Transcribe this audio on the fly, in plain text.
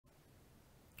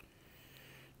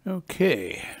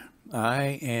Okay,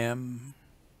 I am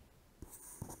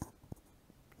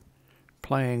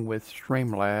playing with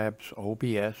Streamlabs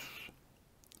OBS,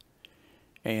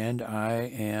 and I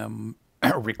am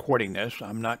recording this.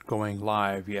 I'm not going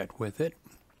live yet with it.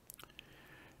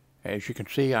 As you can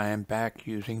see, I am back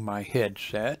using my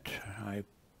headset. I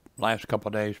last couple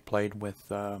of days played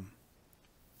with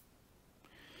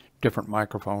different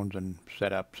microphones and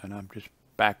setups, and I'm just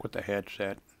back with the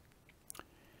headset.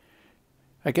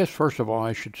 I guess first of all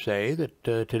I should say that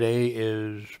today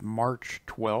is March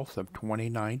 12th of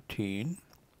 2019,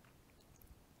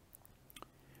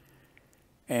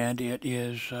 and it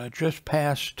is just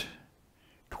past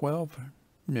 12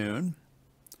 noon.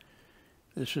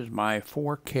 This is my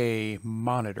 4K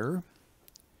monitor,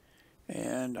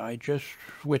 and I just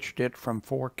switched it from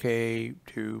 4K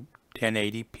to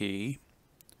 1080p.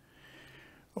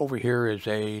 Over here is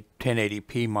a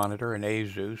 1080p monitor, an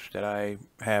Asus, that I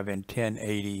have in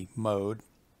 1080 mode.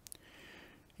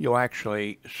 You'll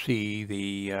actually see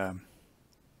the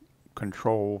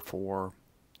control for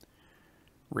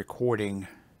recording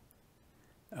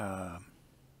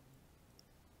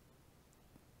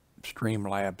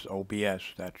Streamlabs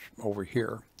OBS. That's over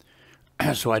here,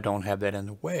 so I don't have that in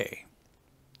the way.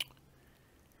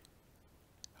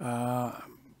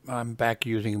 I'm back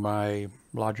using my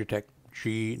Logitech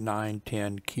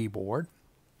G910 keyboard.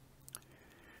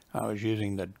 I was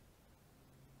using the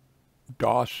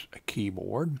DOS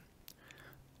keyboard,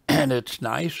 and it's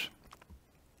nice,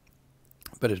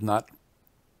 but it's not,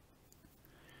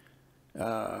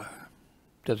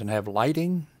 doesn't have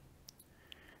lighting.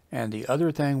 And the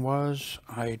other thing was,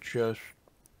 I just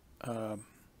the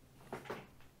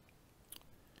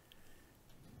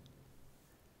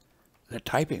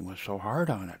typing was so hard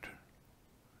on it.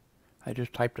 I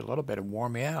just typed a little bit and wore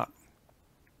me out.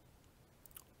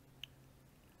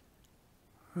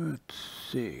 Let's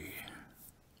see.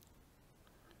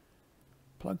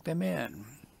 Plug them in.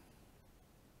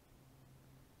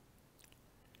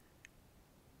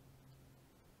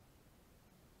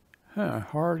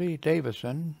 Harley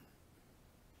Davidson.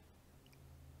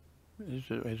 Is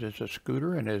this a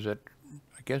scooter, and is it,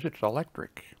 I guess it's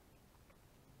electric.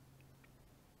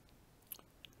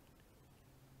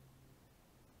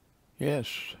 Yes.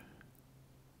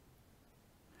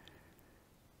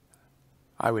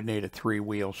 I would need a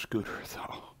three-wheel scooter,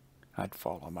 though. I'd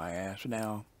fall on my ass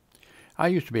now. I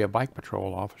used to be a bike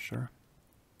patrol officer.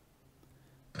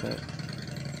 But,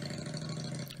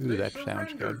 ooh, that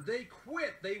sounds good. They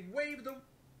quit. They waved the...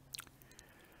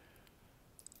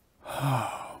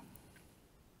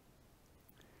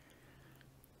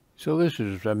 So this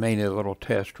is mainly a little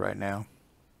test right now.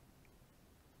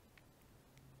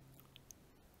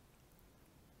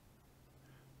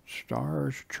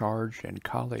 Stars charged in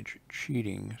college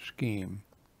cheating scheme.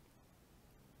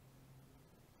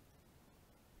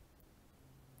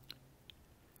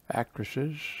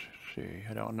 Actresses, see,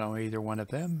 I don't know either one of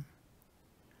them,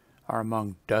 are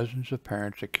among dozens of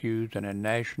parents accused in a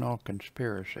national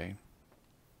conspiracy.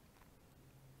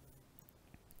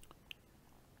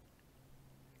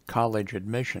 College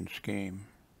admission scheme.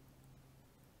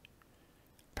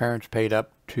 Parents paid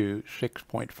up to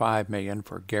 $6.5 million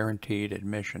for guaranteed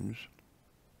admissions.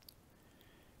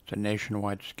 It's a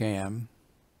nationwide scam.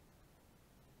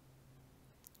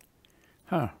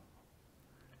 Huh.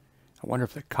 I wonder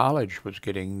if the college was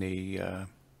getting the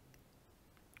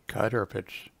cut, or if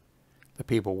it's the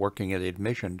people working at the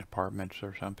admission departments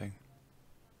or something.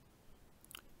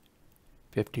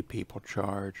 50 people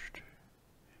charged.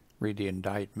 Read the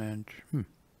indictment.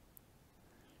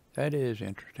 That is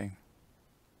interesting.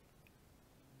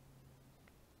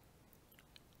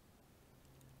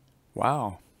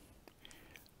 Wow.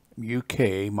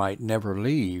 UK might never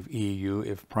leave EU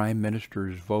if Prime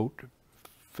Minister's vote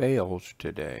fails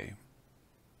today.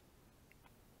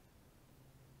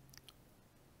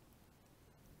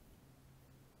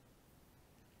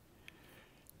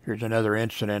 Here's another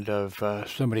incident of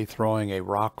somebody throwing a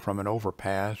rock from an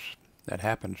overpass. That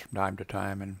happens from time to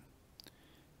time, and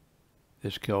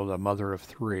this killed a mother of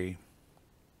three,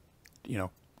 you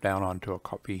know, down onto a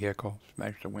vehicle,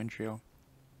 smashed the windshield.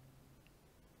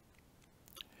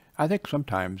 I think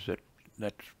sometimes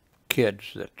that's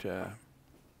kids that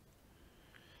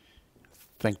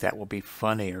think that will be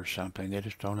funny or something. They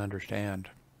just don't understand.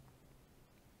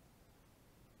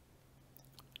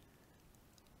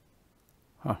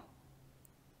 Huh.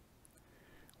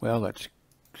 Well, let's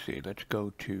see. Let's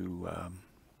go to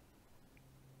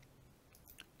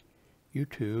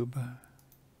YouTube.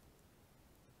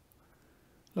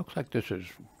 Looks like this is,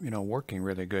 working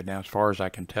really good now as far as I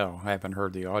can tell. I haven't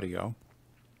heard the audio.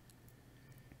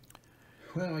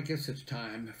 Well, I guess it's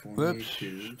time for me Whoops,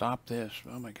 to... stop this.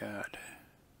 Oh my God.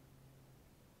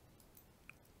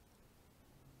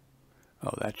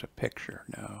 Oh, that's a picture.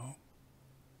 No.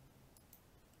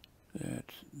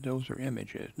 Those are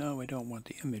images. No, we don't want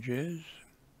the images.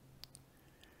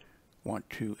 Want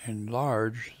to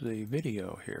enlarge the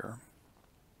video here.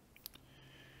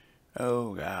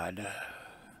 Oh God.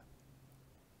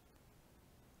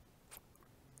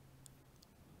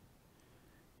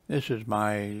 This is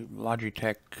my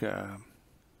Logitech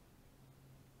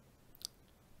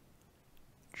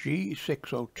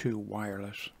G602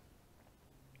 wireless.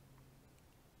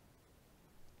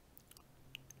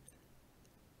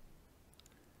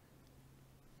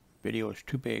 Video is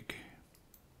too big.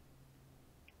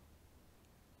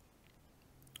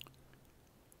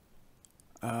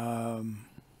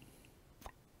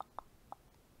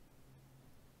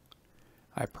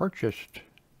 I purchased,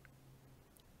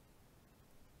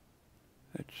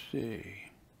 let's see,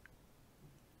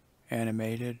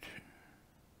 animated,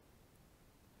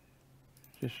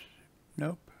 just,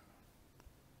 nope.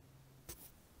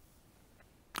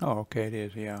 Oh, okay, it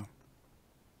is, yeah.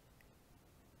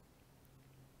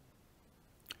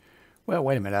 Well,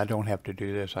 wait a minute, I don't have to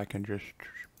do this. I can just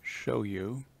show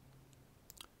you.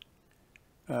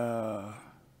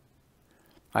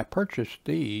 I purchased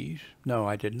these. No,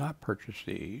 I did not purchase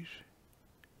these.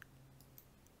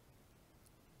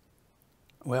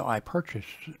 Well, I purchased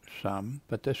some,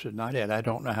 but this is not it. I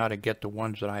don't know how to get the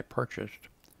ones that I purchased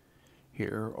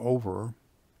here over.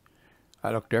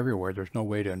 I looked everywhere. There's no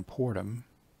way to import them.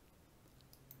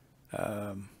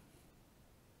 I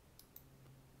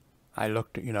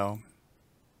looked, you know,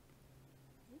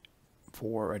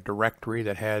 for a directory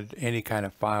that had any kind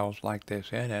of files like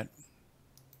this in it.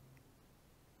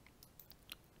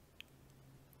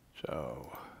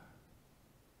 So,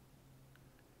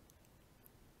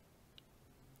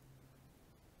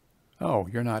 oh,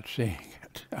 you're not seeing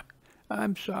it.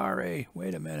 I'm sorry.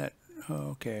 Wait a minute.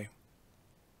 Okay.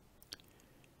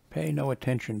 Pay no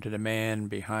attention to the man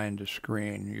behind the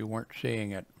screen. You weren't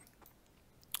seeing it.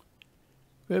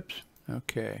 Oops.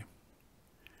 Okay.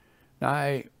 Now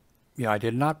I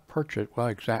did not purchase,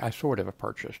 well, I sort of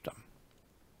purchased them.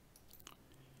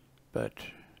 But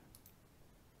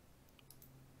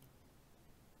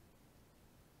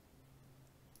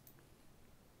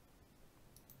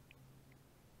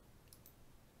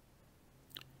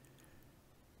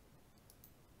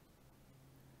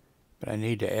I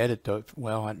need to edit those.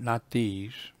 Well, not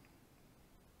these.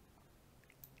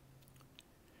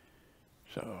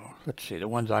 So let's see. The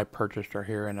ones I purchased are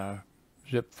here in a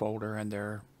zip folder, and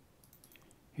they're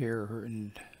here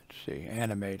in, let's see,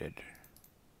 animated.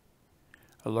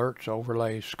 Alerts,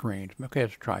 overlays, screens. Okay,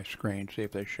 let's try screens, see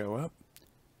if they show up.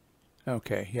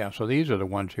 Okay, yeah, so these are the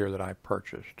ones here that I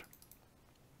purchased.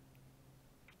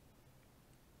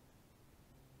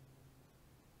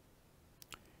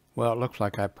 Well, it looks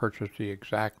like I purchased the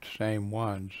exact same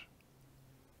ones.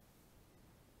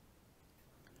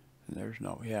 And there's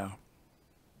no, yeah.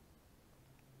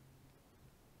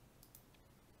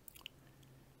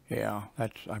 Yeah,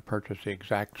 I purchased the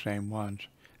exact same ones.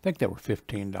 I think they were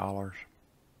 $15.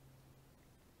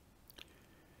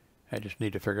 I just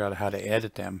need to figure out how to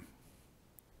edit them.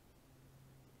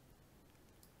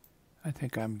 I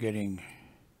think I'm getting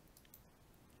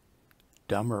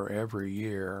dumber every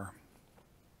year.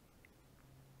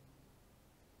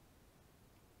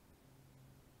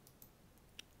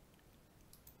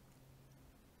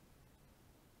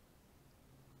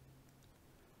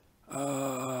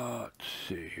 Let's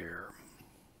see here.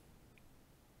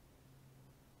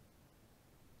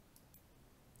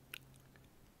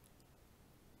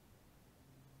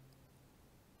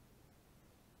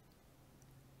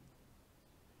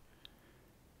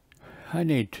 I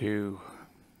need to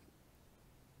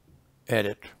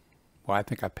edit. Well, I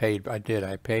think I paid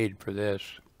for this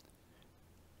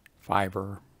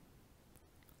Fiverr.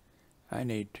 I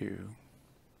need to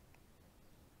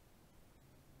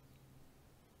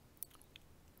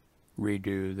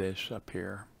redo this up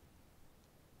here.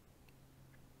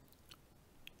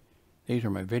 These are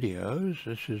my videos.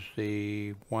 This is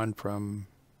the one from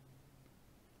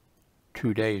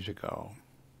 2 days ago.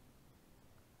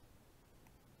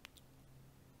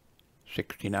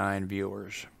 69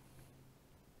 viewers.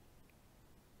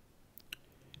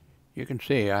 You can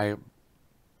see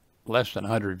less than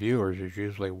 100 viewers is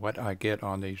usually what I get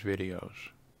on these videos.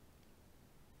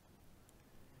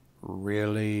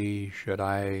 Really, should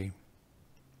I?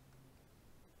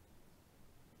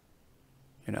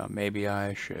 You know, maybe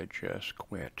I should just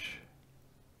quit.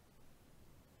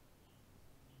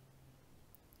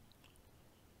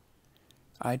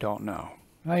 I don't know.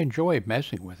 I enjoy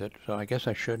messing with it, so I guess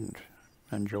I shouldn't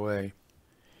enjoy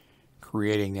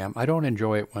creating them. I don't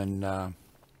enjoy it when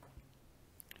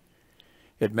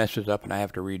it messes up and I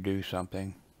have to redo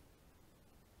something.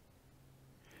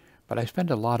 But I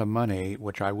spend a lot of money,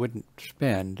 which I wouldn't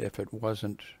spend if it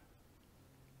wasn't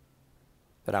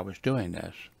that I was doing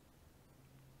this.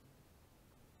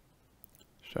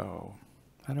 So,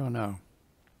 I don't know.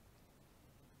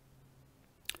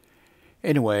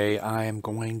 Anyway, I am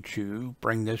going to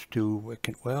bring this to,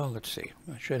 well, let's see.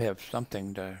 I should have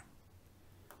something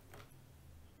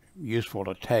useful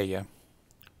to tell you,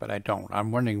 but I don't.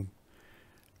 I'm running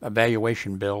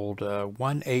evaluation build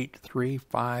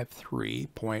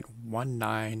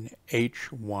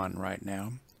 18353.19H1 right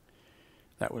now.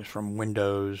 That was from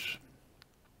Windows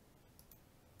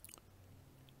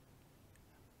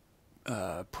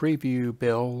preview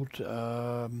build.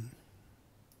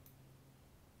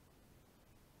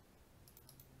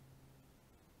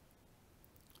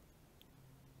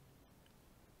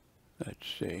 Let's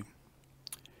see.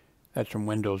 That's from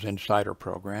Windows Insider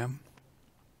program.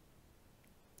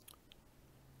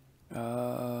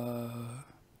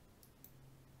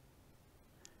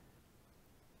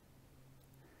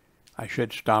 I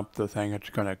should stop the thing.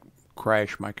 It's going to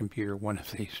crash my computer one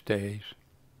of these days.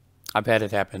 I've had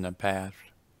it happen in the past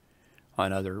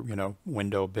on other,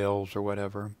 window builds or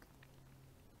whatever.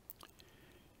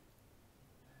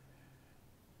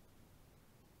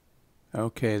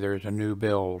 Okay, there's a new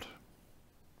build.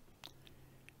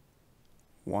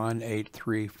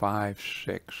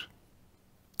 18356.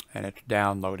 And it's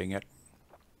downloading it.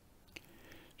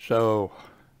 So,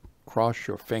 cross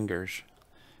your fingers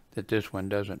that this one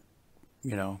doesn't,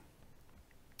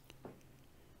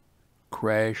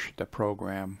 crash the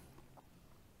program.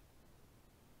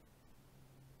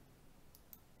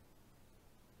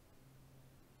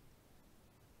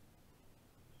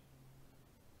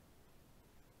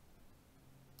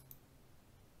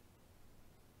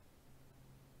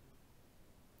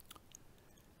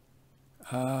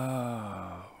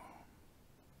 Oh.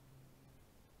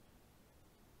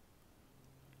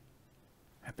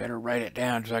 I better write it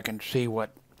down so I can see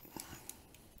what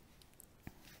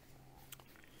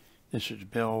this is.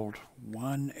 Build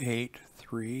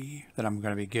 183 that I'm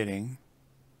going to be getting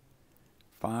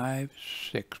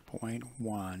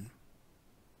 56.1.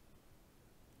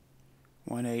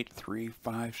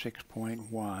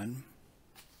 18356.1.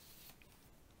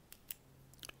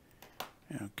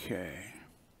 Okay.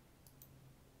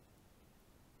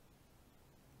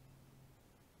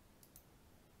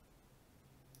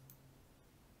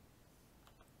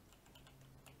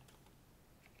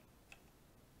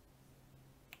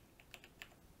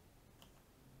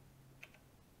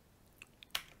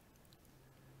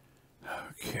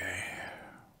 Okay.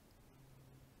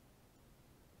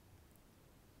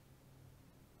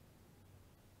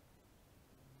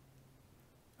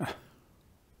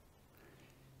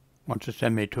 Wants to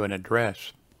send me to an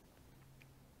address.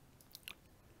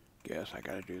 Guess I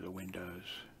gotta do the Windows.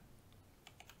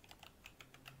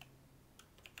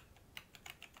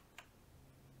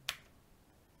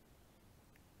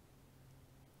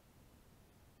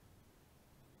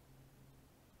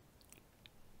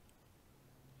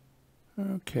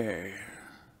 Okay.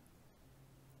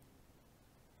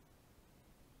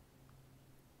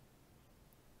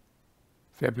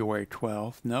 February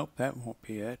 12th. Nope, that won't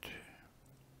be it.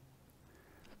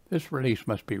 This release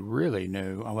must be really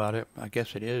new. Oh, well, I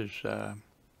guess it is.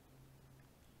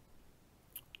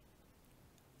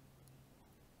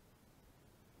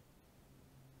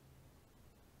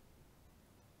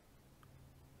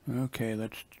 Okay,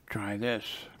 let's try this.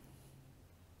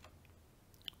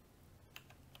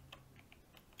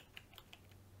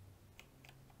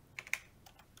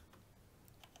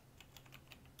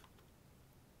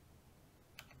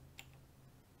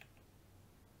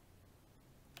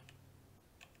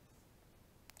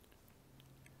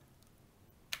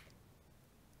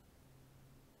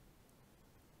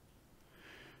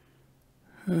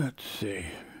 Let's see.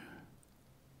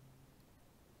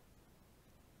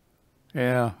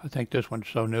 Yeah, I think this one's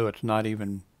so new it's not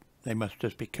even, they must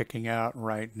just be kicking out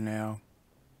right now.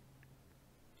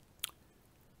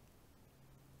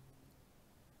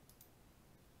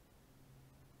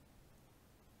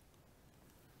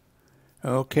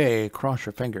 Okay, cross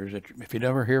your fingers. If you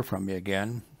never hear from me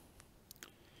again,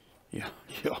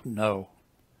 you'll know.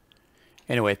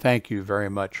 Anyway, thank you very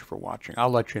much for watching.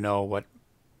 I'll let you know what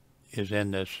is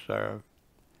in this.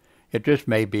 It just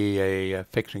may be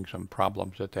fixing some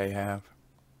problems that they have.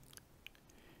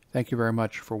 Thank you very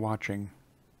much for watching.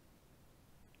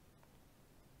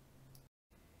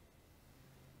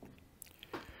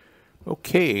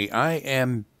 Okay, I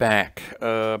am back.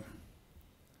 I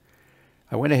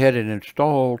went ahead and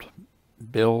installed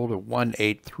build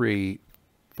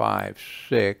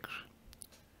 18356,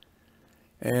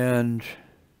 and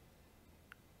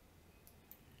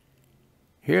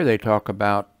here they talk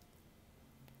about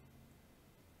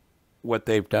what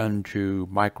they've done to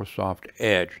Microsoft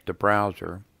Edge, the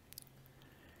browser,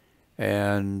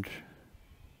 and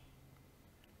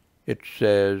it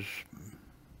says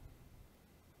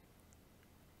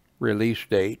release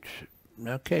date.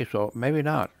 Okay, so maybe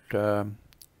not. I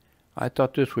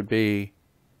thought this would be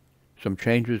some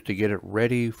changes to get it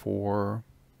ready for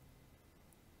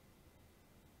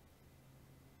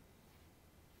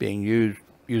being used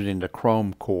using the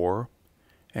Chrome core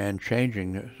and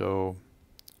changing it. So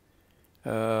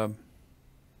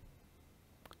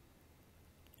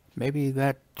maybe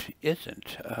that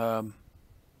isn't. I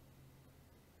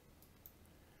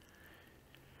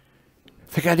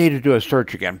think I need to do a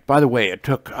search again. By the way, it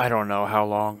took, I don't know how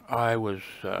long. I was,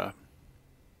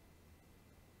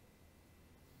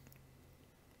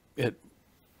 it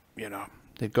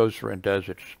goes through and does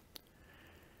its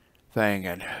thing,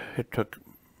 and it took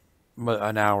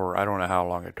an hour. I don't know how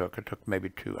long it took. It took maybe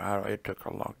 2 hours. It took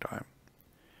a long time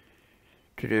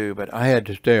to do, but I had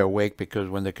to stay awake because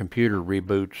when the computer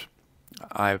reboots,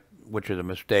 which is a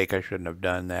mistake, I shouldn't have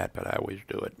done that, but I always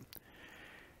do it.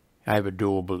 I have a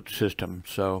dual boot system,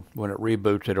 so when it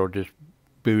reboots, it'll just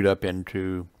boot up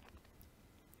into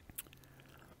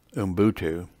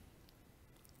Ubuntu,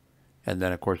 and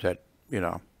then of course that,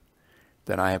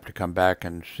 then I have to come back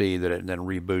and see that it, and then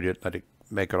reboot it, let it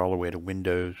make it all the way to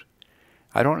Windows.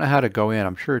 I don't know how to go in.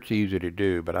 I'm sure it's easy to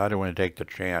do, but I don't want to take the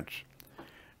chance.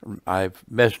 I've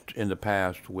messed in the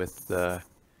past with the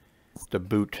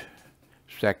boot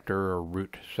sector or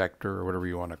root sector or whatever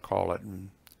you want to call it, and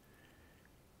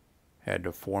had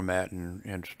to format and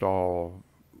install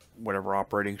whatever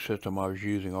operating system I was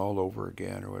using all over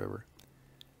again or whatever.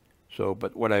 So,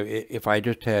 but if I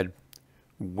just had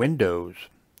Windows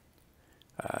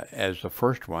as the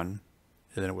first one,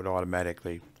 then it would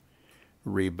automatically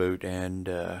reboot, and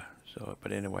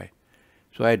but anyway,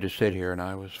 so I had to sit here and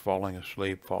I was falling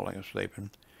asleep, and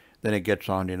then it gets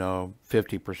on,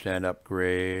 50%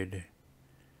 upgrade,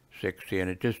 60,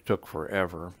 and it just took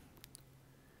forever.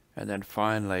 And then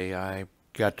finally I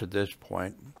got to this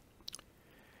point,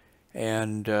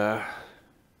 and I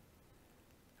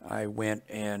went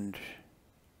and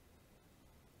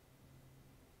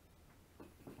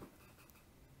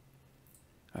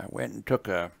took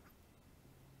a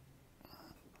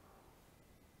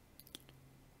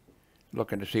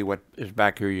looking to see what is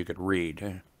back here you could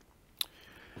read.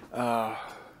 So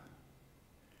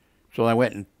I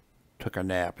went and took a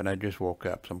nap, and I just woke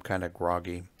up, so I'm kind of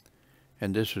groggy.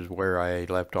 And this is where I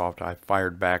left off. I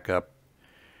fired back up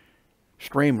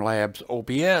Streamlabs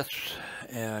OBS,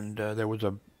 and there was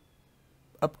a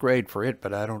upgrade for it,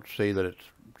 but I don't see that it's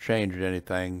changed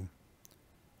anything. In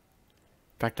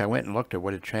fact, I went and looked at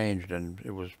what it changed, and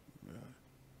it was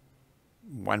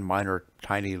one minor,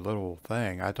 tiny little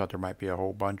thing. I thought there might be a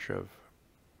whole bunch of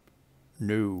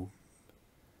new,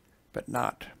 but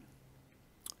not.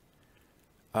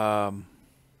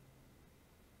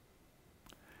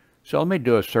 So let me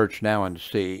do a search now and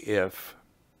see if,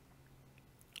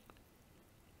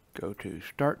 go to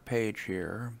start page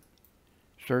here,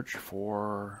 search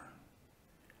for,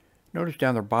 notice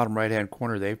down the bottom right hand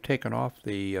corner they've taken off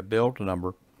the build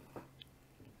number,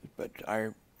 but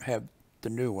I have the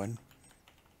new one.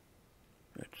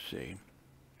 Let's see.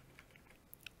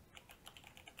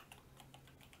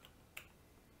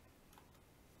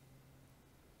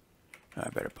 I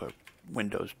better put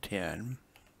Windows 10.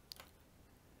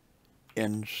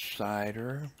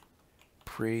 Insider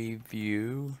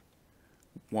Preview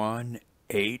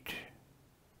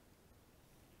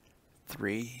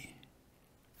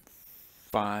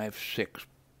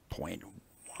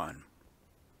 18356.1.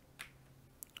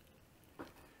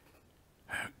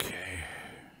 Okay.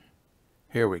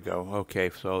 Here we go. Okay,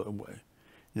 so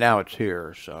now it's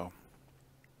here, so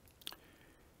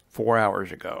 4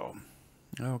 hours ago.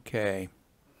 Okay.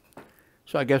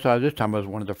 So I guess this time I was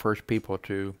one of the first people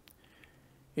to,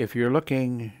 if you're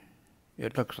looking,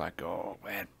 it looks like, oh,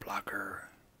 ad blocker.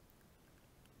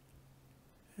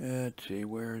 Let's see,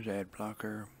 where's ad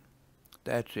blocker?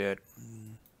 That's it.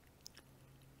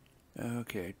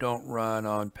 Okay, don't run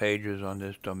on pages on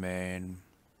this domain.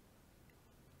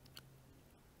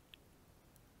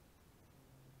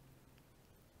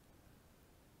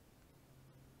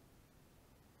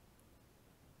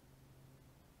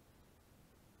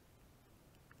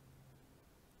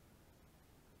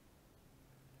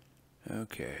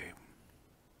 Okay.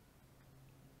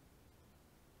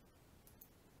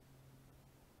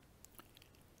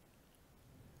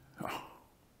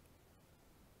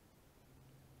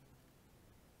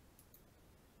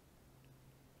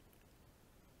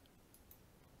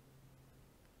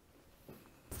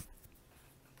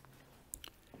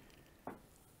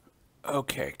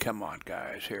 Okay, come on,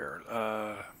 guys, here.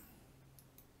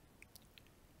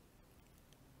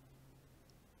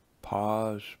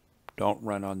 Pause. Don't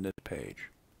run on this page.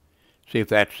 See if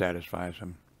that satisfies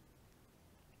him.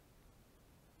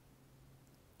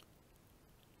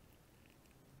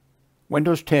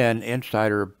 Windows 10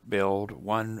 Insider Build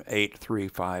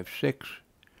 18356,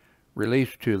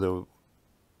 released to the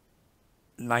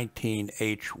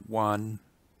 19H1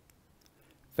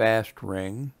 fast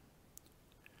ring.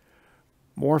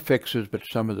 More fixes, but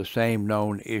some of the same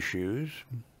known issues.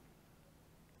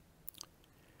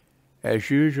 As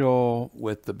usual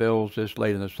with the builds this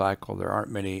late in the cycle, there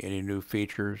aren't any new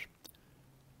features.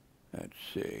 Let's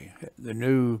see. The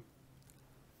new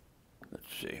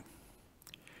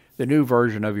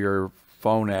version of your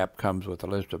phone app comes with a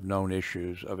list of known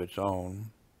issues of its own.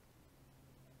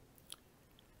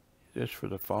 Is this for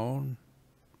the phone?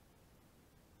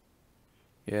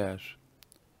 Yes.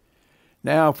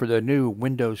 Now for the new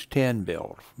Windows 10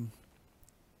 build.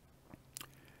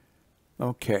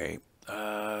 Okay.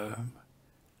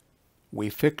 We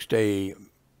fixed a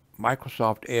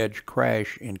Microsoft Edge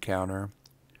crash encounter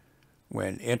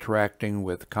when interacting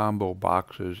with combo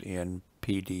boxes in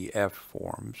PDF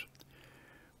forms.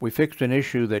 We fixed an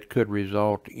issue that could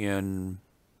result in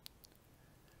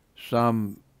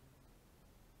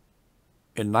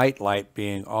nightlight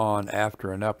being on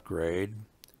after an upgrade,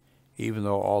 even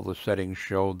though all the settings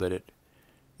showed that it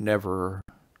never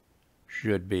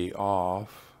should be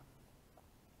off.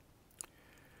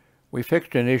 We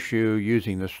fixed an issue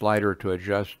using the slider to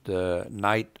adjust the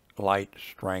night light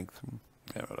strength.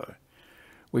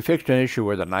 We fixed an issue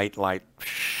where the night light...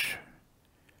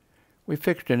 We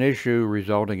fixed an issue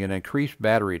resulting in increased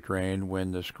battery drain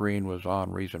when the screen was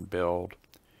on recent build.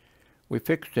 We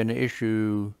fixed an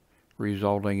issue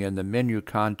resulting in the menu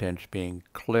contents being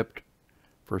clipped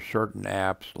for certain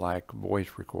apps like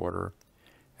voice recorder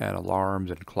and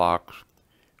alarms and clocks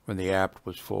when the app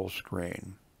was full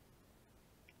screen.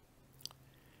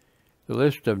 The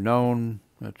list of known,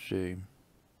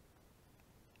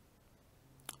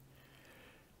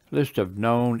 list of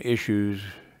known issues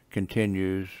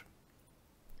continues.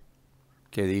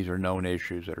 Okay, these are known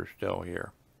issues that are still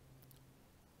here.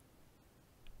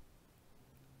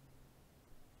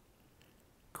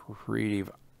 Creative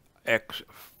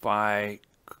X5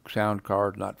 sound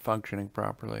card not functioning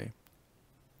properly.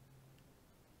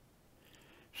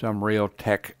 Some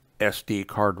Realtek SD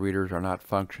card readers are not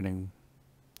functioning.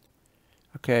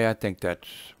 Okay, I think that's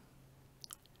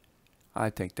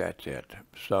it.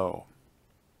 So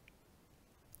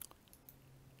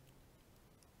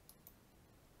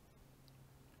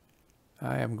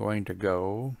I am going to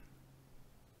go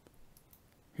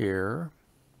here.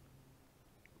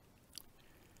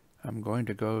 I'm going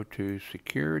to go to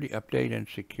Security, Update and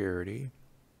Security.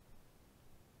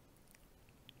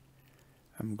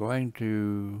 I'm going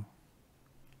to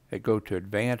go to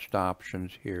Advanced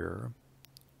Options here.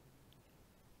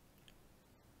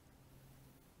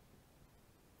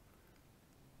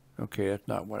 Okay, that's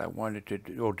not what I wanted to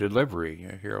do. Oh, delivery.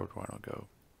 Here I want to go.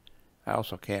 I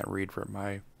also can't read for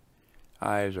my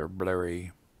eyes are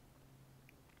blurry.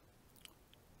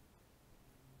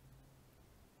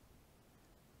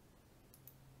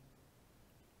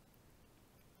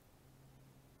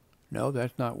 No,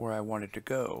 that's not where I wanted to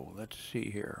go. Let's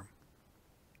see here.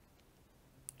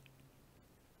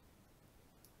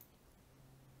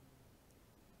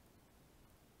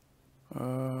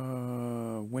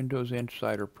 Windows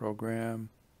Insider Program.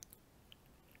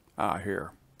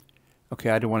 Here. Okay,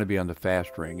 I don't want to be on the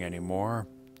fast ring anymore.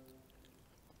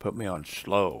 Put me on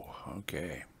slow.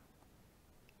 Okay.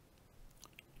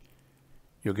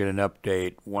 You'll get an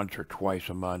update once or twice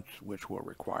a month, which will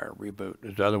require a reboot.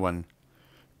 This other one,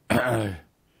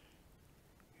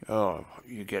 oh,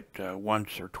 you get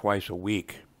once or twice a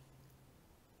week.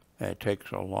 And it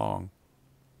takes so long.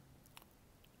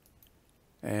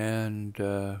 And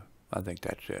I think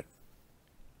that's it.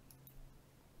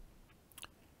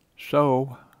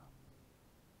 So,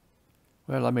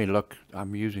 well, let me look.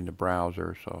 I'm using the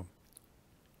browser, so,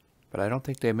 but I don't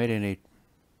think they made any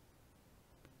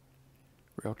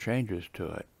real changes to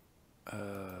it.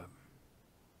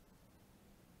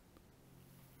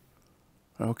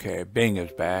 Okay, Bing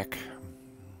is back.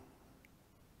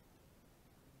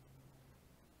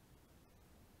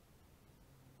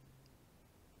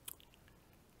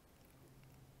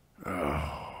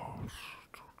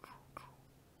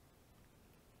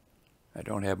 I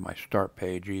don't have my start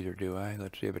page either, do I?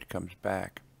 Let's see if it comes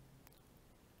back.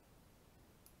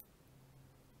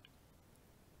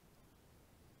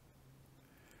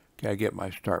 Okay, I get my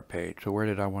start page. So where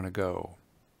did I want to go?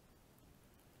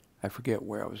 I forget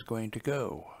where I was going to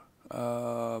go.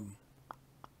 Well,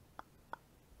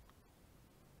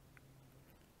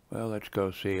 let's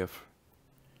go see if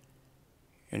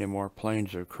any more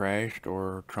planes have crashed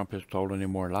or Trump has told any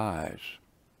more lies.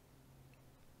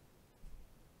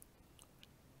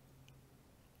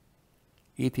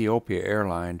 Ethiopia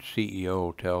Airlines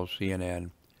CEO tells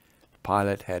CNN the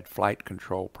pilot had flight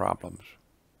control problems.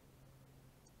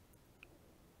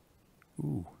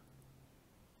 Ooh.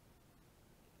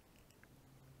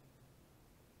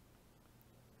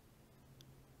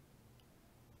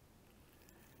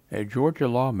 A Georgia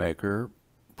lawmaker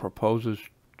proposes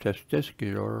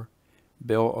testicular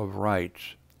Bill of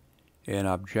Rights in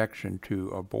objection to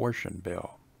abortion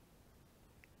bill.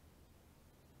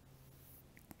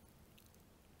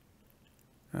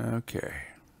 Okay.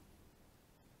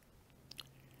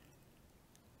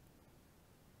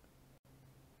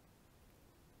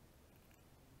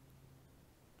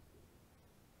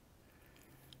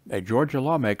 A Georgia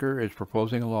lawmaker is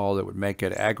proposing a law that would make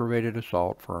it aggravated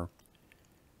assault for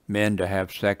men to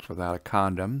have sex without a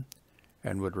condom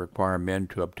and would require men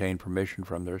to obtain permission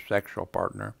from their sexual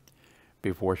partner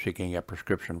before seeking a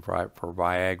prescription for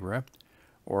Viagra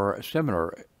or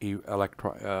similar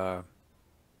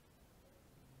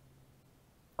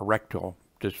erectile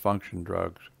dysfunction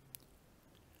drugs.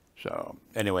 So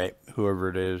anyway, whoever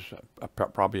it is,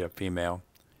 probably a female,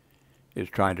 is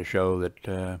trying to show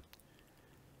that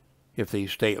if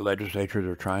these state legislatures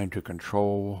are trying to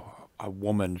control a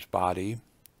woman's body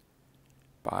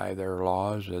by their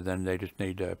laws, then they just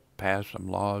need to pass some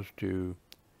laws to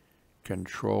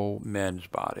control men's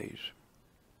bodies.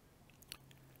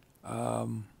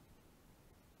 Wanted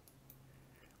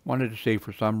to see,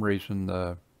 for some reason,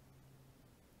 the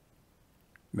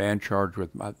man charged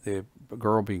with the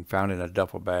girl being found in a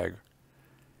duffel bag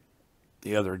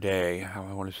the other day.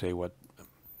 I want to say what,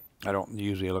 I don't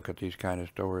usually look at these kind of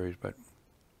stories, but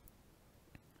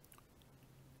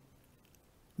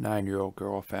 9-year-old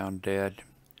girl found dead.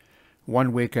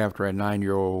 1 week after a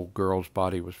 9-year-old girl's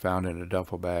body was found in a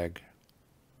duffel bag,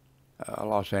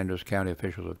 Los Angeles County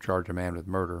officials have charged a man with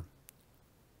murder.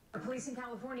 Police in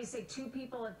California say 2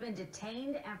 people have been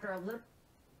detained after a little...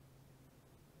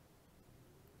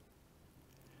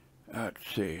 Let's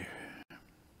see.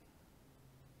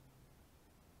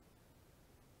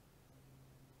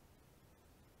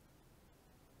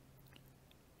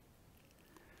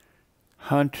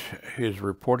 Hunt is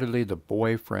reportedly the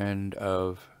boyfriend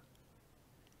of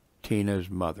Tina's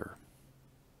mother.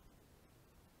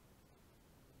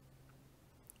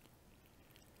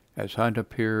 As Hunt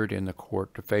appeared in the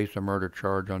court to face a murder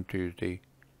charge on Tuesday,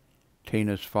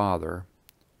 Tina's father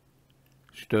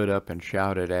stood up and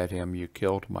shouted at him, "You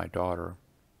killed my daughter."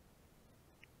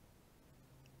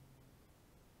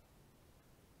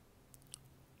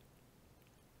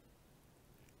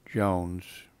 Jones.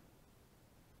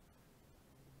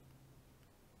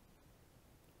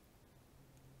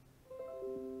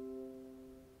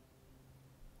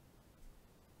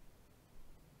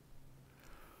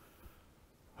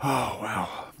 Oh,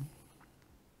 wow.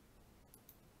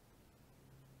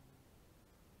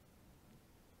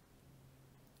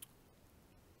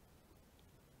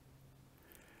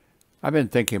 I've been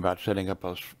thinking about setting up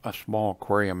a small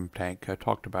aquarium tank. I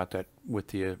talked about that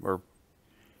with you or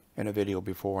in a video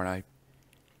before, and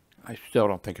I still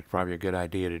don't think it's probably a good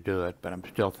idea to do it, but I'm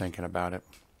still thinking about it.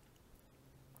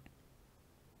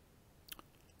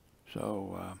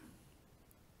 So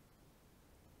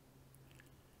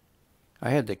I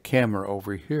had the camera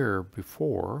over here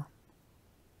before.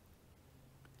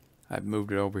 I've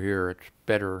moved it over here. It's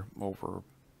better over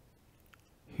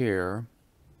here.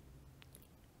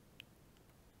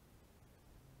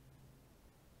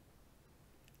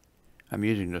 I'm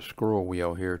using the scroll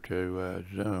wheel here to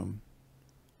zoom.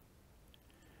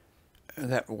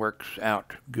 That works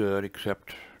out good,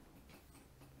 except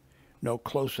no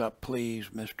close-up, please,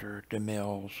 Mr.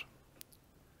 DeMills.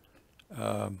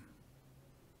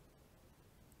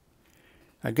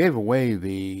 I gave away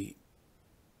the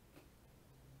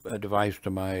device to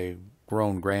my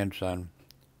grown grandson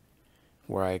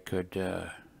where I could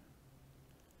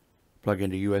plug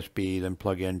into USB, then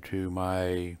plug into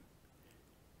my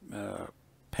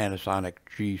Panasonic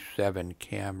G7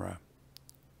 camera.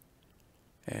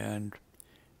 And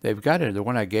they've got it, the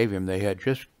one I gave him, they had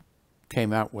just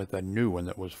came out with a new one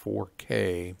that was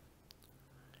 4K.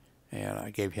 And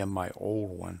I gave him my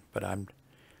old one, but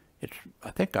it's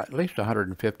I think at least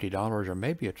 $150, or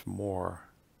maybe it's more.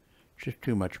 It's just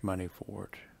too much money for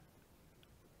it.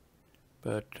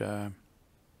 But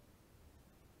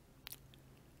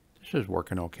this is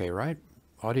working okay, right?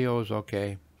 Audio is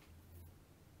okay.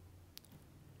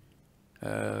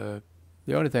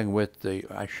 The only thing with the,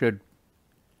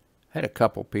 had a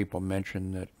couple people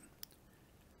mention that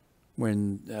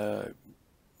when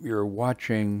you're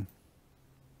watching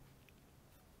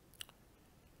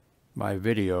my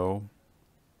video,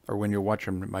 or when you're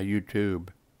watching my YouTube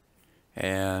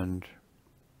and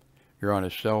you're on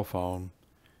a cell phone,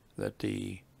 that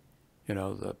the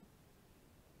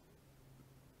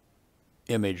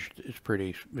image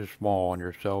is small on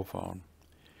your cell phone.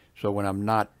 So when I'm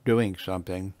not doing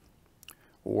something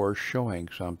or showing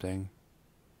something,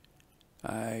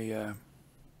 I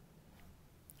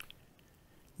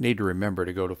need to remember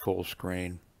to go to full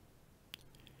screen.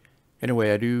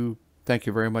 Anyway, I do thank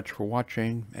you very much for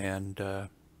watching, and I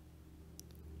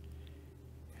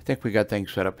think we got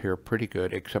things set up here pretty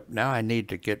good, except now I need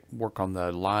to work on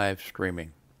the live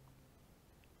streaming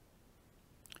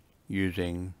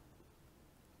using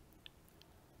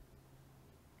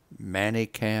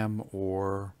Manicam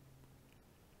or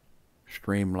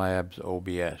Streamlabs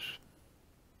OBS.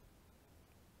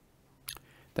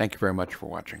 Thank you very much for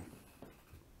watching.